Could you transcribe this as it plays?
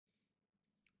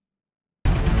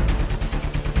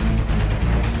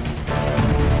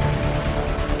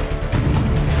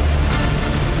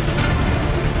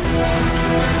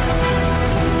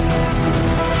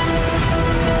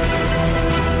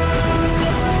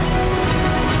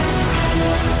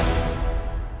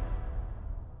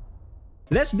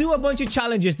Let's do a bunch of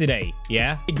challenges today,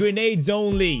 yeah? Grenades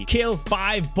only. Kill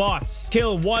 5 bots.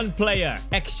 Kill 1 player.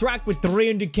 Extract with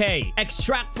 300k.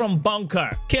 Extract from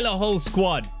bunker. Kill a whole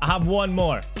squad. I have 1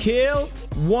 more. Kill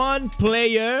 1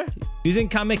 player using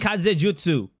kamikaze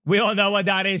jutsu. We all know what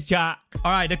that is, chat.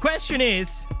 All right, the question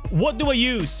is, what do I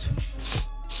use?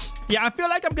 Yeah, I feel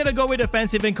like I'm gonna go with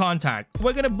offensive in contact.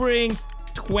 We're gonna bring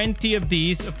 20 of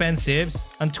these offensives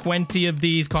and 20 of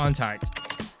these contacts.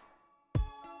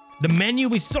 The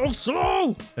menu is so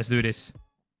slow. Let's do this.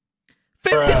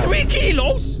 53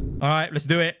 kilos. All right, let's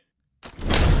do it.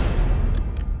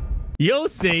 You'll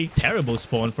see. Terrible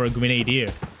spawn for a Grenadier.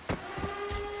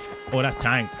 Oh, that's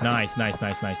tank. Nice, nice,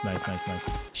 nice, nice, nice, nice, nice.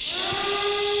 Shh.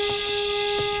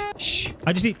 Shh.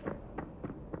 I just need...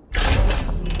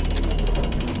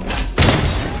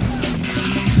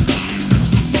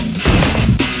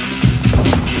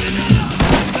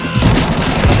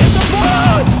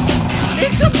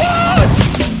 It's a bot!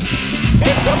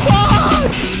 It's a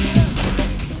bot!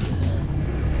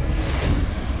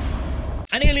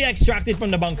 I nearly extracted from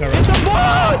the bunker. It's a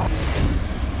bot!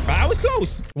 I was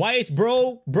close. Why is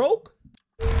bro broke?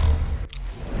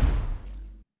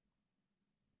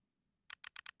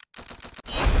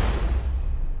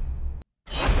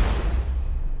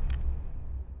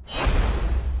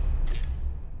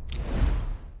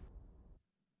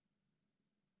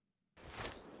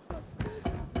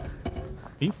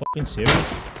 Are you fucking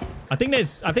serious? I think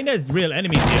there's real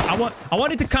enemies here. I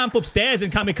wanted to camp upstairs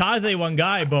and kamikaze one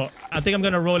guy, but I think I'm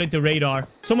gonna roll into radar.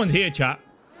 Someone's here, chat.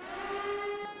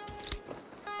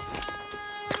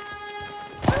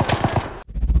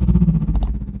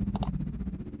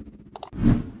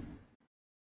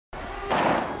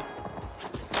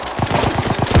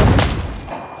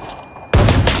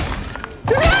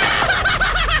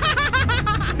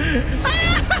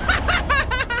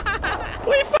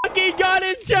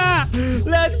 Chat,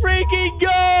 let's freaking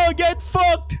go. Get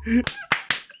fucked.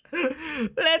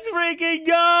 Let's freaking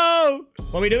go.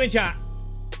 What are we doing, chat?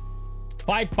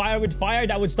 Fight fire with fire?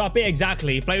 That would stop it.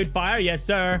 Exactly. Play with fire? Yes,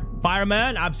 sir.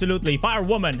 Fireman? Absolutely.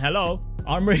 Firewoman? Hello.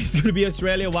 Armory is going to be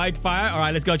Australia wildfire. All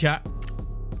right, let's go, chat.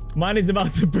 Mine is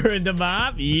about to burn the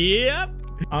map. Yep.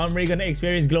 Armory going to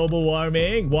experience global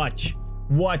warming. Watch.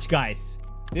 Watch, guys.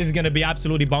 This is gonna be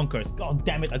absolutely bonkers. God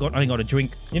damn it, I ain't got a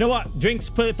drink. You know what? Drinks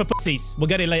for pussies. We'll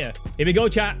get it later. Here we go,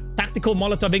 chat. Tactical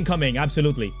Molotov incoming.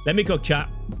 Absolutely. Let me cook, chat.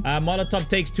 Molotov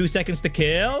takes 2 seconds to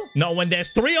kill. Not when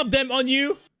there's 3 of them on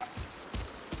you.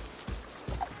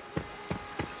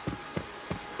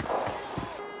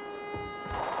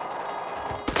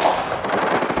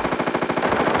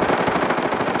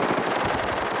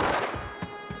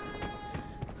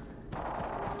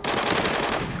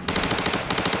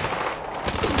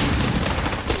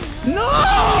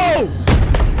 No!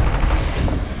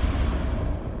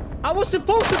 I was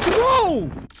supposed to throw!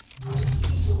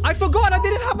 I forgot I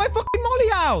didn't have my fucking molly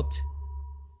out!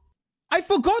 I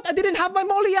forgot I didn't have my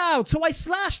molly out, so I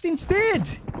slashed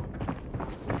instead!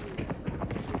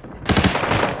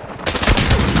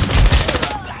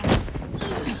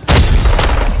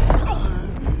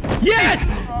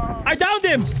 Yes! I downed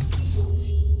him!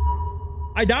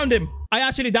 I downed him. I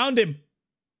actually downed him.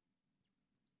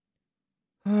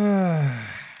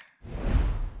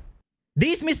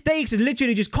 These mistakes is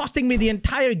literally just costing me the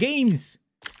entire games.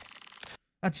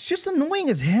 That's just annoying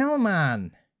as hell,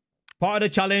 man. Part of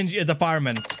the challenge is the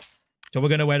fireman. So we're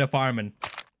gonna wear the fireman.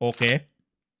 Okay.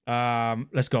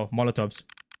 Let's go. Molotovs.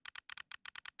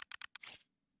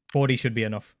 40 should be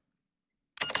enough.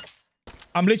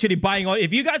 I'm literally buying all.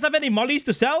 If you guys have any mollies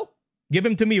to sell, give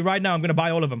them to me right now. I'm gonna buy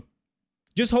all of them.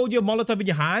 Just hold your Molotov in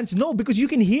your hands. No, because you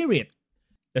can hear it.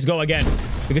 Let's go again.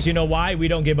 Because you know why? We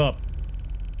don't give up.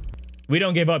 We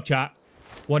don't give up, chat.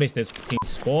 What is this fucking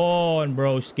spawn,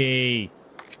 broski?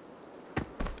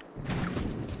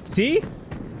 See?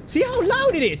 See how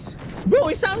loud it is? Bro,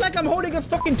 it sounds like I'm holding a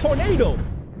fucking tornado.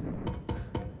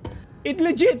 It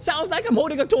legit sounds like I'm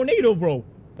holding a tornado, bro.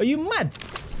 Are you mad?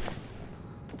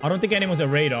 I don't think anyone's a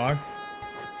radar.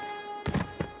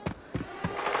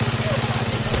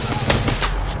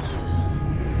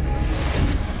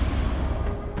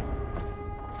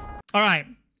 All right.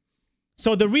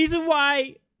 So the reason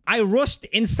why I rushed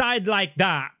inside like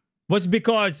that was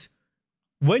because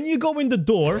when you go in the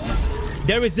door,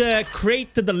 there is a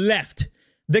crate to the left.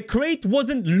 The crate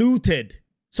wasn't looted.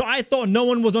 So I thought no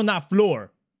one was on that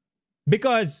floor.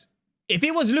 Because if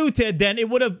it was looted, then it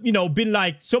would have, you know, been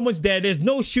like, someone's there. There's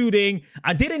no shooting.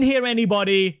 I didn't hear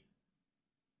anybody.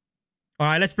 All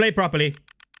right, let's play properly.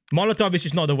 Molotov is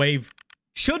just not the wave.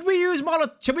 Should we use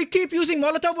Molotov? Should we keep using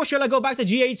Molotov or should I go back to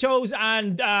GHOs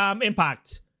and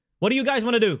Impacts? What do you guys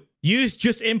want to do? Use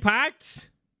just impacts.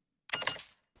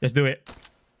 Let's do it.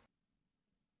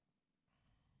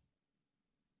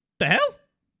 The hell?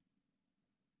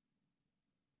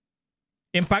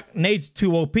 Impact nades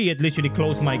too OP. It literally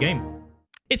closed my game.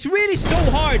 It's really so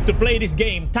hard to play this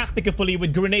game tactically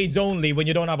with grenades only when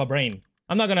you don't have a brain.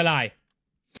 I'm not gonna lie.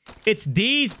 It's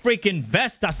these freaking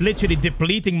vests that's literally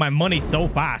depleting my money so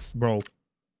fast, bro.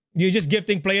 You're just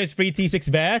gifting players free T6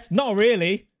 vests? Not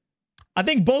really. I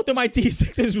think both of my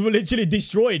T6s were literally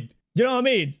destroyed. You know what I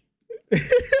mean?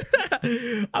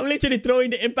 I'm literally throwing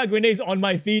the impact grenades on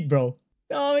my feet, bro.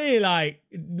 You know what I mean? Like,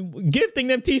 gifting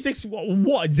them T6,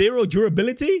 what? 0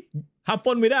 durability? Have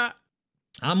fun with that.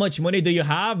 How much money do you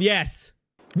have? Yes.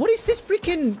 What is this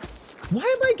freaking... Why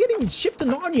am I getting shipped to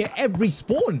Narnia every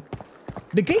spawn?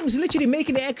 The game's literally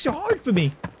making it extra hard for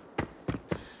me.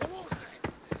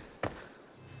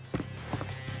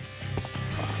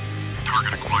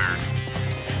 Target acquired.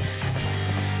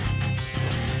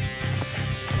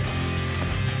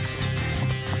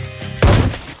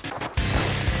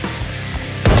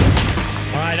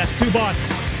 Alright, that's 2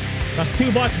 bots. That's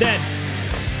 2 bots dead.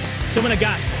 Someone a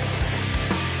gas.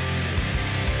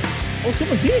 Oh,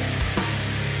 someone's here.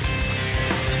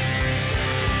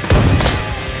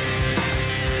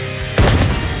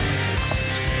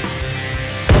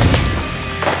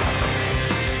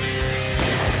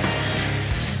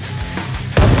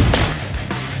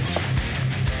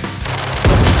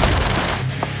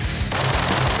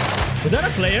 Was that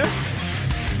a player?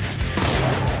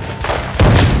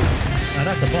 Nah,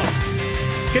 that's a bot.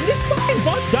 Can this fucking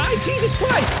bot die? Jesus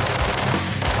Christ!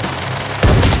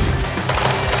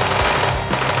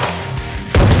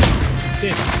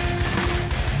 This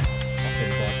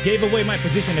fucking bot gave away my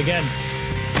position again.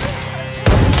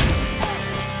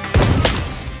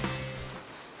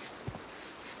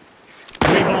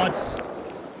 Three bots.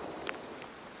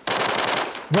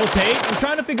 Rotate. I'm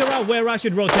trying to figure out where I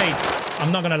should rotate.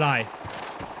 I'm not gonna lie.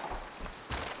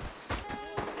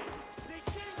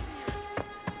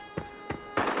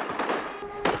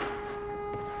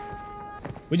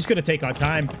 We're just gonna take our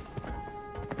time.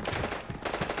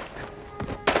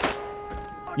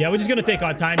 Yeah, we're just gonna take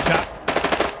our time, chat.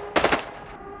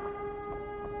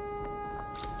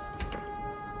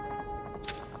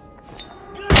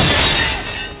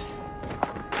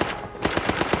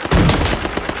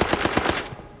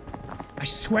 I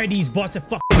swear these bots are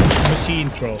fucking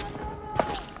machines, bro.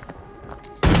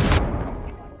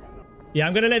 Yeah,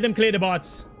 I'm gonna let them clear the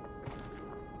bots.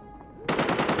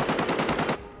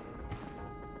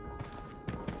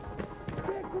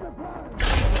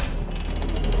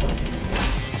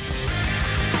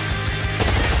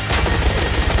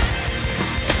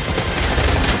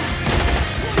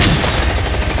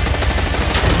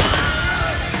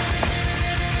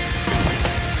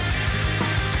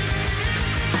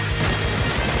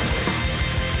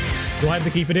 Do I have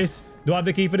the key for this? Do I have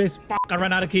the key for this? Fuck, I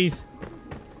ran out of keys.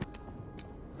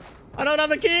 I don't have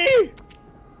the key!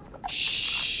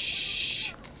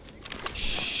 Shh.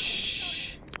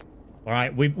 Shh.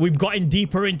 Alright, we've gotten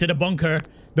deeper into the bunker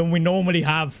than we normally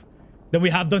have. Than we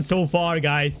have done so far,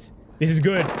 guys. This is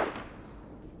good.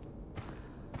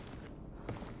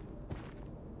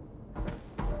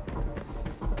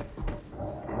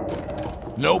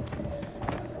 Nope.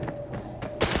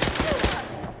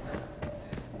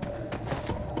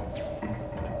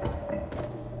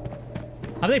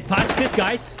 Have they patched this,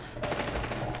 guys?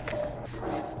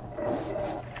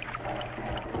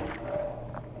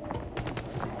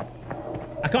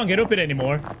 I can't get up it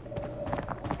anymore.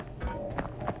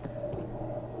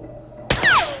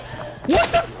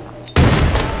 What the f—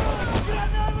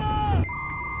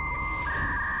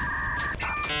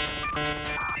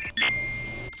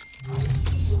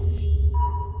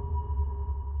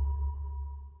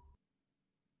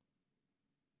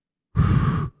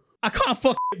 I can't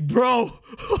fuck it, bro.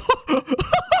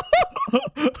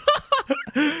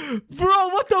 Bro,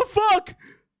 what the fuck?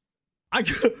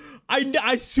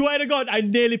 I swear to God, I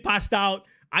nearly passed out.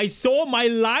 I saw my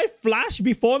life flash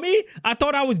before me. I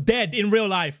thought I was dead in real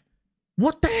life.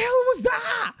 What the hell was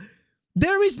that?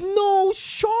 There is no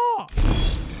shot.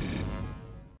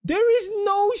 There is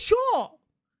no shot.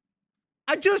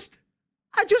 I just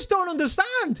don't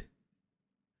understand.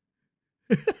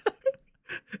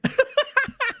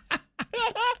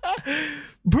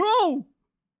 Bro,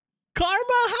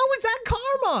 karma? How is that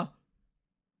karma?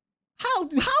 How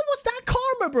was that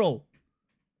karma, bro?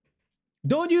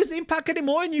 Don't use impact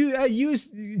anymore and you use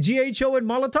GHO and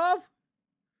Molotov?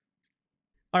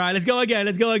 Alright, let's go again.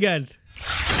 Let's go again.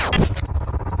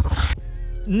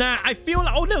 Nah, I feel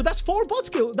like... Oh no, that's 4 bot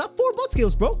skills. That's 4 bot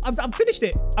skills, bro. I've finished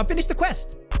it. I finished the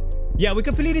quest. Yeah, we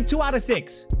completed 2 out of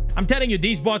 6. I'm telling you,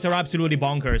 these bots are absolutely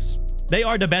bonkers. They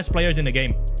are the best players in the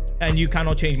game. And you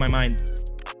cannot change my mind.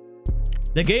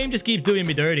 The game just keeps doing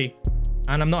me dirty.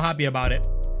 And I'm not happy about it.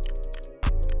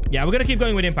 Yeah, we're gonna keep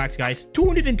going with impacts, guys.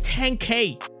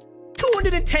 210k.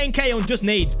 210k on just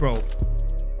nades, bro.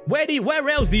 Where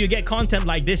else do you get content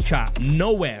like this, chat?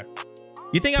 Nowhere.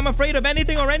 You think I'm afraid of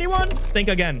anything or anyone? Think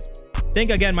again.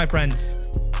 Think again, my friends.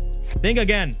 Think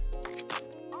again.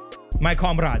 My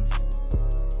comrades.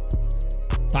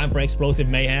 Time for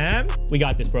explosive mayhem. We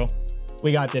got this, bro.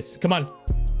 We got this. Come on.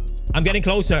 I'm getting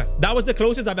closer. That was the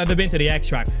closest I've ever been to the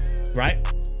extract, right?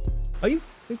 Are you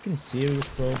freaking serious,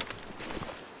 bro?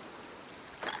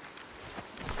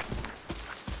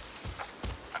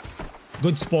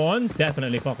 Good spawn?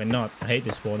 Definitely fucking not. I hate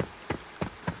this spawn.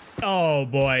 Oh,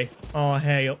 boy. Oh,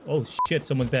 hey. Oh, shit.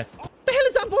 Someone's there. What the hell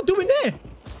is that bot doing there?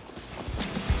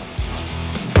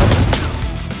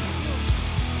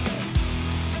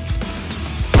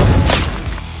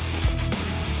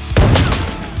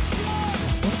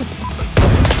 What the fuck?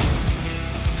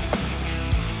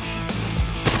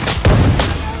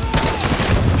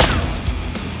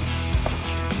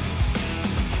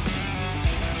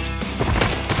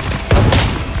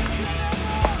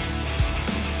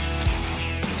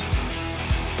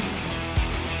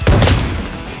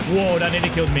 Whoa, that nearly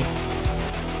killed me.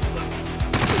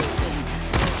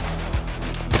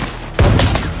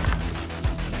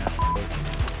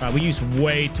 We used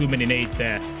way too many nades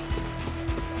there.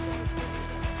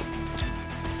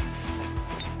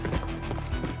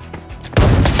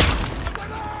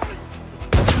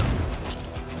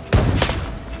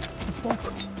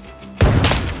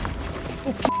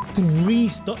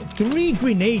 Three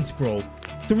grenades, bro.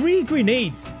 3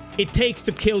 grenades it takes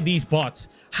to kill these bots.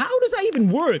 How does that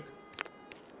even work?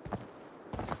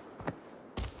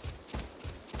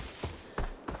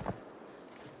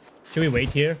 Should we wait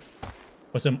here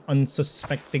for some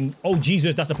unsuspecting? Oh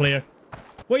Jesus, that's a player.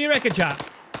 What do you reckon, chat?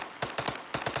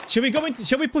 Should we go into?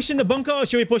 Should we push in the bunker or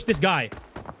should we push this guy?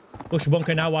 Push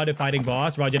bunker now while they're fighting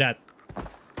boss. Roger that.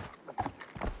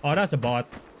 Oh, that's a bot.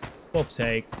 Fuck's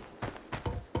sake.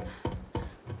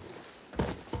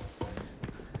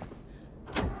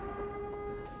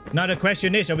 Now the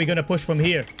question is, are we gonna push from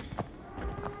here?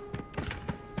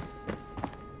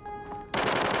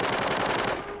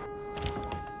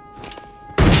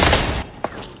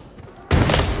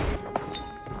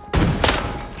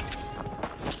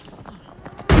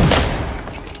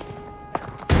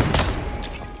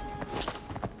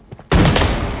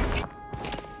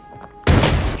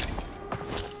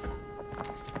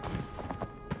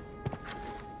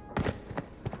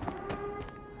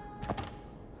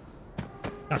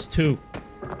 That's 2.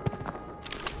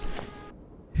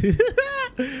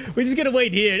 We're just gonna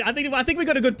wait here. I think we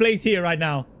got a good place here right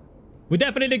now. We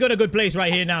definitely got a good place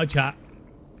right here now, chat.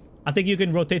 I think you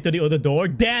can rotate to the other door.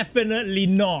 Definitely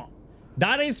not.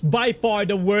 That is by far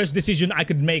the worst decision I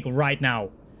could make right now.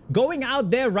 Going out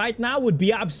there right now would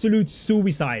be absolute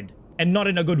suicide. And not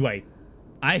in a good way.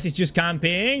 Ice is just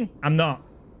camping. I'm not.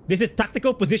 This is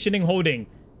tactical positioning holding.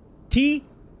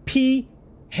 TPH.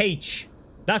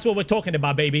 That's what we're talking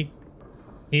about, baby.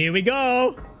 Here we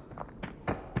go.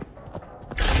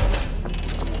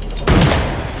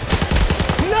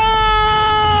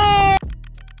 No!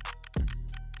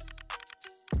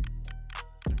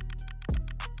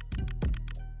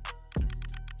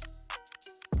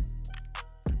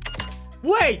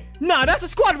 Wait, nah, that's a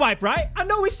squad wipe, right? I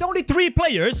know it's only 3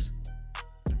 players.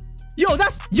 Yo,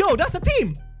 that's a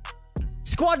team.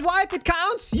 Squad wipe, it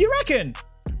counts? You reckon?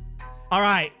 All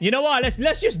right, you know what?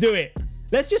 Let's just do it.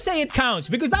 Let's just say it counts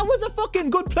because that was a fucking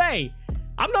good play.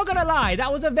 I'm not gonna lie, that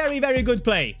was a very, very good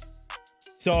play.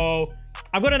 So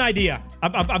I've got an idea.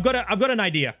 I've got an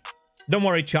idea. Don't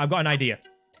worry, chat. I've got an idea.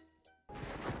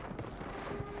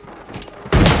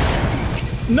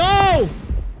 No!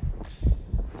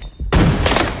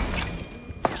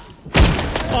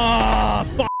 Oh,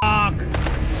 fuck.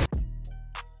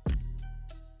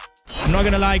 I'm not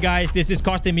gonna lie, guys. This is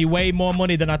costing me way more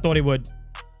money than I thought it would.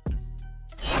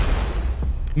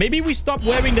 Maybe we stop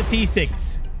wearing the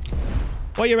T6.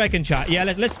 What do you reckon, chat? Yeah,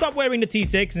 let's stop wearing the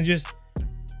T6 and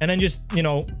then just, you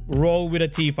know, roll with a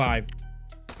T5.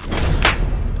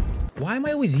 Why am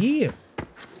I always here?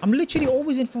 I'm literally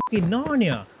always in fucking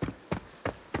Narnia.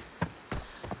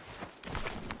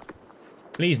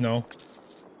 Please, no.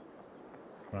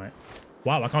 Right.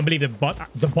 Wow, I can't believe the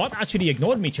bot actually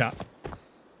ignored me, chat.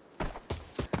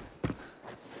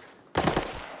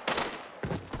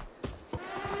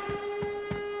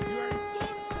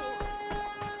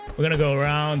 We're gonna go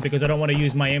around because I don't want to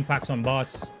use my impacts on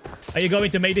bots. Are you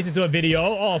going to make this into a video?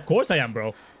 Oh, of course I am,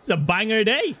 bro. It's a banger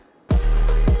day.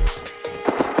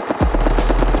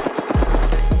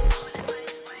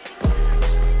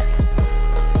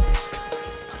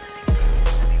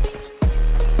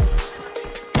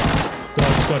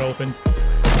 Squad opened.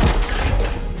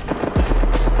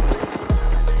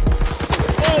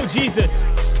 Oh, Jesus.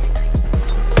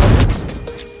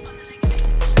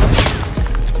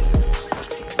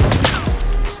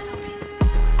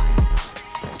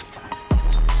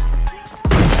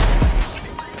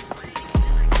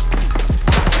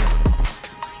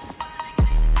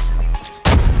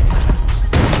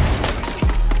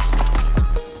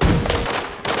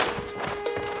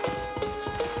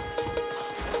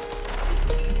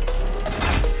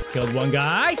 Killed one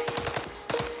guy.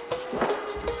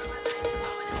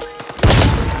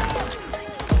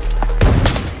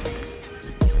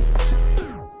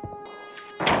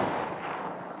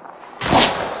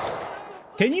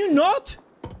 Can you not?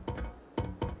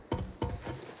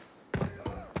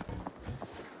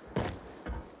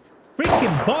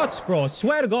 Freaking bots, bro.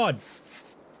 Swear to God.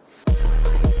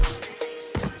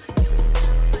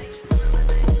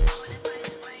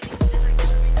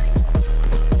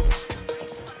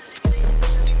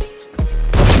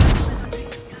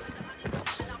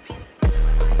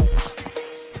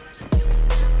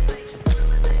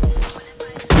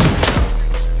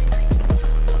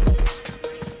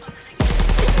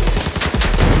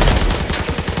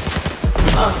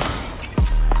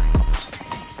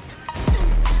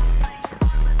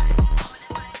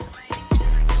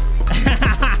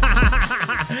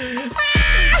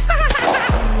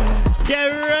 Get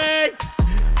wrecked!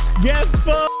 Get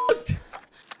fucked!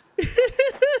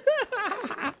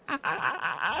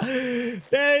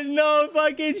 There's no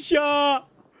fucking shot!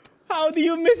 How do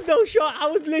you miss no shot? I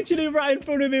was literally right in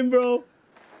front of him, bro.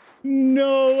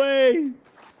 No way!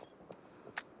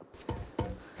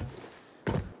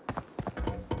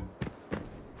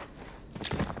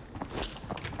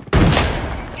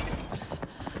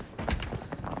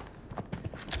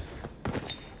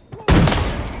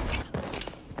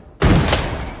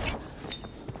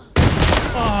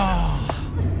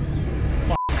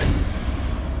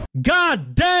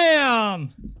 God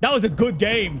damn! That was a good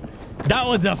game. That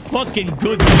was a fucking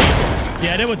good game.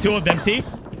 Yeah, there were two of them, see?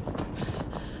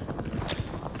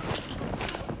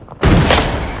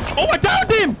 Oh, I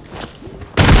downed him!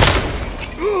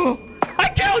 I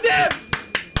killed him!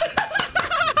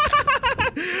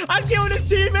 I killed his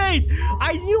teammate!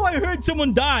 I knew I heard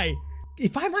someone die.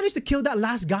 If I managed to kill that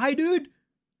last guy, dude,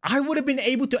 I would have been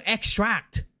able to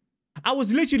extract. I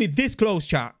was literally this close,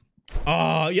 chat.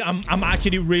 Oh, yeah, I'm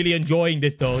actually really enjoying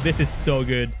this though. This is so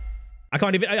good. I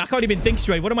can't even think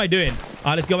straight. What am I doing?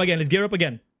 Let's go again. Let's gear up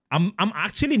again. I'm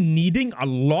actually needing a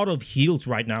lot of heals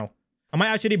right now. I might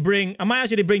actually bring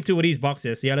two of these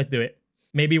boxes. Yeah, let's do it.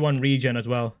 Maybe one regen as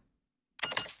well.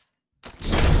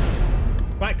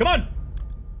 Right, come on.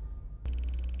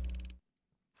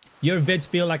 Your vids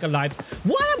feel like a life.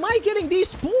 Why am I getting these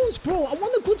spawns, bro? I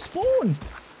want a good spawn.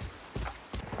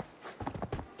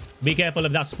 Be careful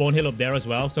of that spawn hill up there as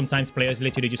well. Sometimes players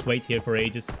literally just wait here for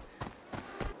ages. Do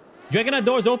you reckon that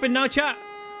door's open now, chat?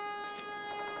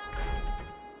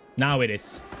 Now it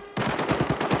is.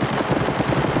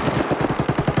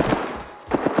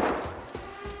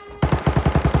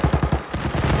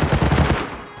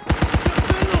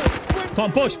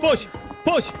 Come, push, push,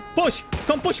 push, push.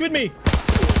 Come push with me.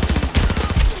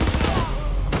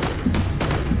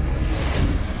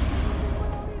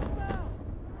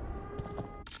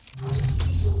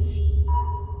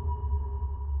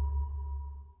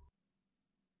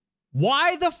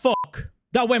 Why the fuck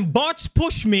that when bots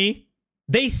push me,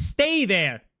 they stay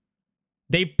there?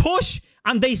 They push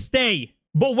and they stay.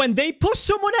 But when they push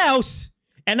someone else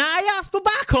and I ask for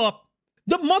backup,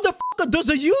 the motherfucker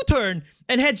does a U-turn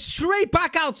and heads straight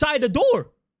back outside the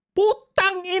door.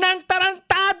 Putang inang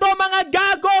tarantado mga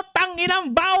gago. Tang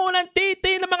inang bao ng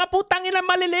titi ng mga putang inang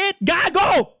maliliit.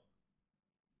 Gago!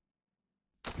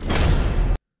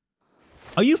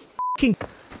 Are you fucking...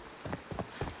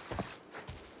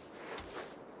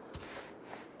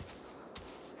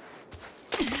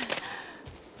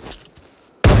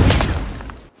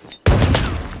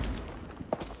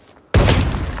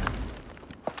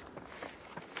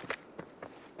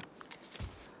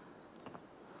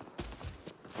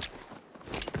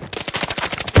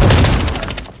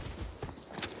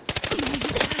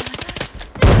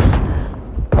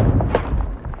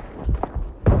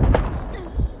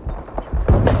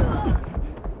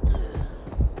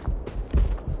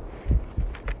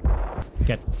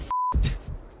 Get f***ed,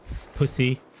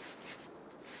 pussy.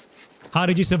 How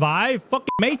did you survive? Fucking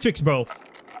Matrix, bro.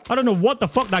 I don't know what the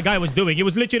fuck that guy was doing. He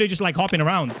was literally just like hopping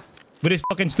around with his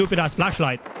fucking stupid ass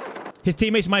flashlight. His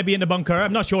teammates might be in the bunker.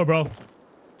 I'm not sure, bro.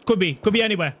 Could be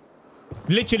anywhere.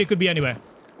 Literally could be anywhere.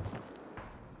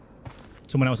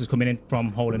 Someone else is coming in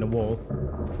from hole in the wall.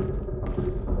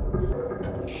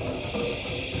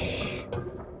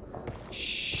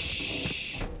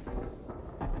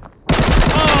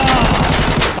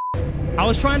 I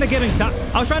was trying to get inside.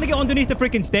 I was trying to get underneath the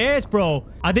freaking stairs, bro.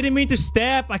 I didn't mean to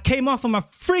step. I came off of my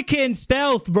freaking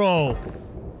stealth, bro.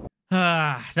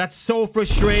 Ah, that's so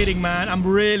frustrating, man. I'm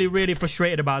really, really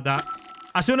frustrated about that.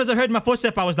 As soon as I heard my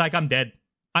footstep, I was like, I'm dead.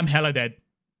 I'm hella dead.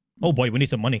 Oh boy, we need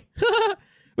some money.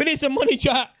 We need some money,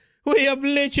 chat. We have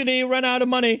literally run out of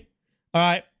money. All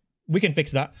right, we can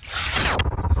fix that.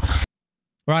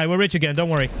 All right, we're rich again. Don't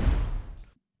worry.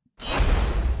 All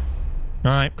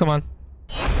right, come on.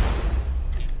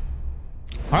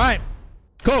 All right,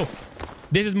 cool.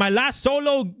 This is my last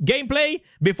solo gameplay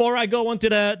before I go on to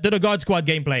the God Squad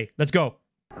gameplay. Let's go.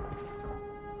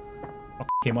 Oh,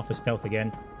 came off of stealth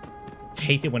again.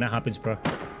 Hate it when that happens, bro.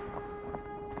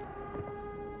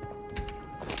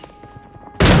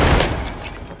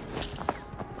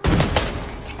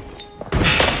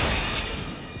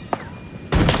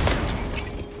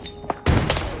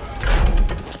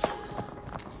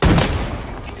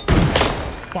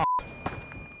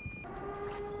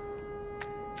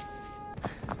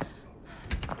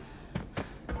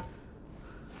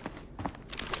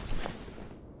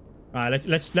 All right,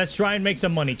 let's try and make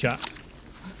some money, chat.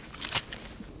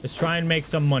 Let's try and make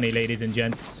some money, ladies and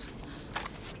gents.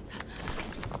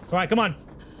 All right, come on.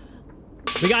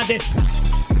 We got this.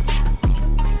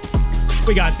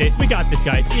 We got this. We got this,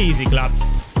 guys. Easy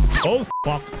claps. Oh,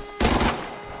 fuck.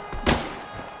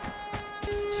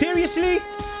 Seriously?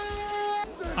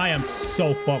 I am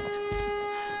so fucked.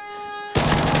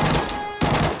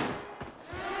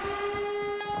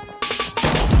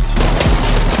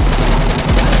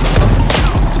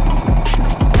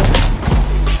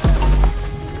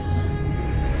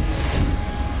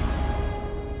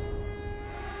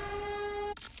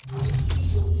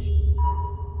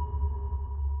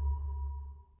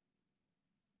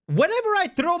 Whenever I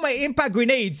throw my impact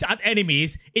grenades at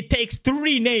enemies, it takes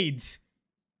 3 nades.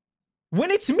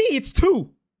 When it's me, it's 2.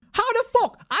 How the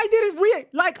fuck? I didn't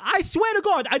like, I swear to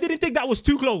God, I didn't think that was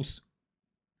too close.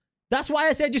 That's why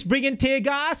I said just bring in tear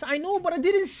gas. I know, but I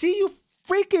didn't see you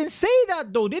freaking say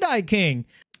that though, did I, King?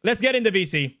 Let's get in the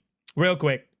VC real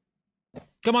quick.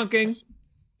 Come on, King.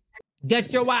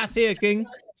 Get your ass here, King.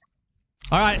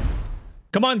 All right.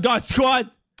 Come on, God Squad.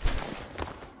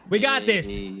 We got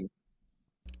this.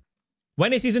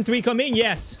 When is season 3 coming?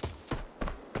 Yes.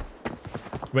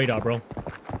 Radar, bro.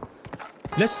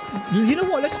 You know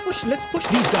what? Let's push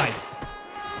these guys.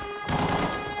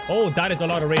 Oh, that is a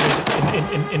lot of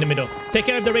raiders in the middle. Take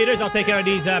care of the raiders. I'll take care of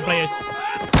these players.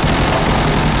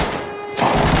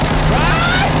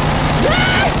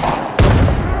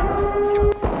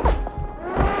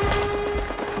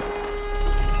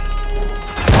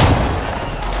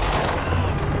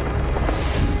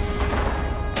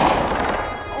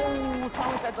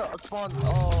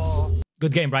 Oh.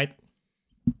 Good game, right?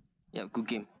 Yeah, good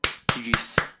game.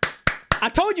 GG's. I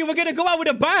told you we're gonna go out with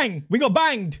a bang. We got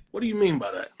banged. What do you mean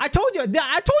by that? I told you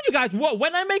guys,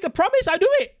 when I make a promise, I do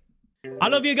it. I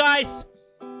love you guys.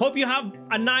 Hope you have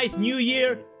a nice new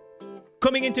year.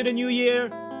 Coming into the new year.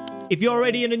 If you're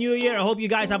already in the new year, I hope you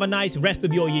guys have a nice rest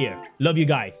of your year. Love you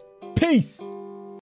guys. Peace.